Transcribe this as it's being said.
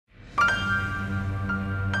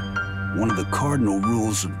One of the cardinal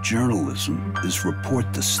rules of journalism is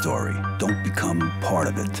report the story. Don't become part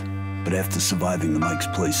of it. But after surviving the Mike's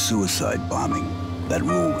Place suicide bombing, that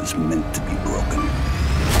rule is meant to be broken.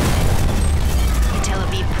 The Tel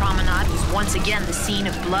Aviv promenade was once again the scene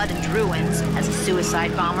of blood and ruins as a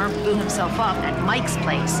suicide bomber blew himself up at Mike's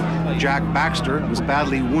Place. Jack Baxter was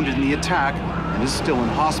badly wounded in the attack and is still in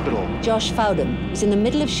hospital. Josh Fowden was in the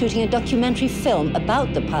middle of shooting a documentary film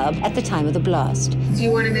about the pub at the time of the blast. Do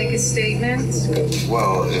you want to make a statement?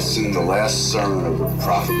 Well, it's in the last sermon of the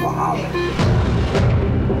Prophet Muhammad.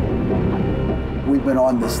 We've been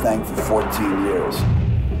on this thing for 14 years.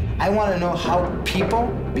 I want to know how people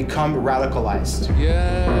become radicalized.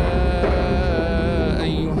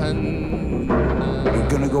 We're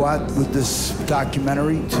gonna go out with this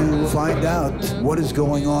documentary to find out what is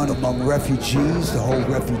going on among refugees, the whole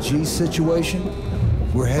refugee situation.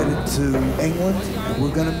 We're headed to England, and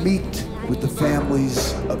we're gonna meet with the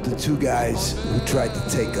families of the two guys who tried to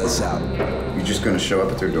take us out. You're just gonna show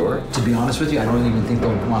up at their door? To be honest with you, I don't even think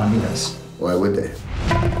they'll want to meet us. Why would they?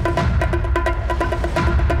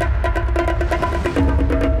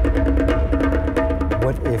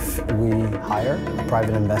 What if we hire a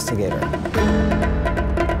private investigator?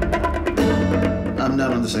 I'm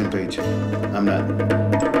not on the same page. I'm not.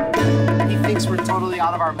 He thinks we're totally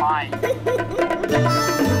out of our mind.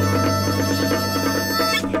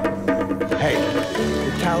 Hey,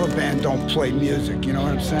 the Taliban don't play music, you know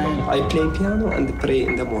what I'm saying? I play piano and pray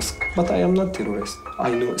in the mosque, but I am not terrorist.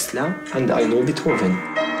 I know Islam and I know Beethoven.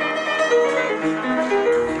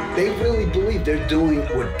 They really believe they're doing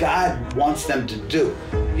what God wants them to do.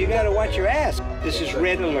 You gotta watch your ass. This is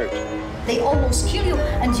red alert. They almost kill you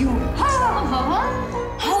and you...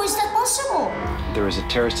 How is that possible? There was a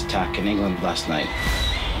terrorist attack in England last night.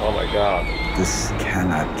 Oh my God. This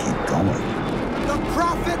cannot keep going. The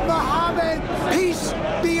Prophet Muhammad, peace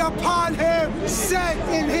be upon him, said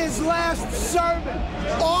in his last sermon,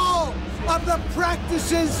 all of the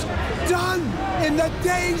practices done in the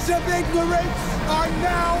days of ignorance are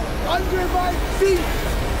now under my feet.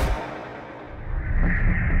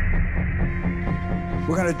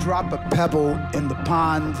 We're gonna drop a pebble in the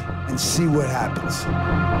pond and see what happens.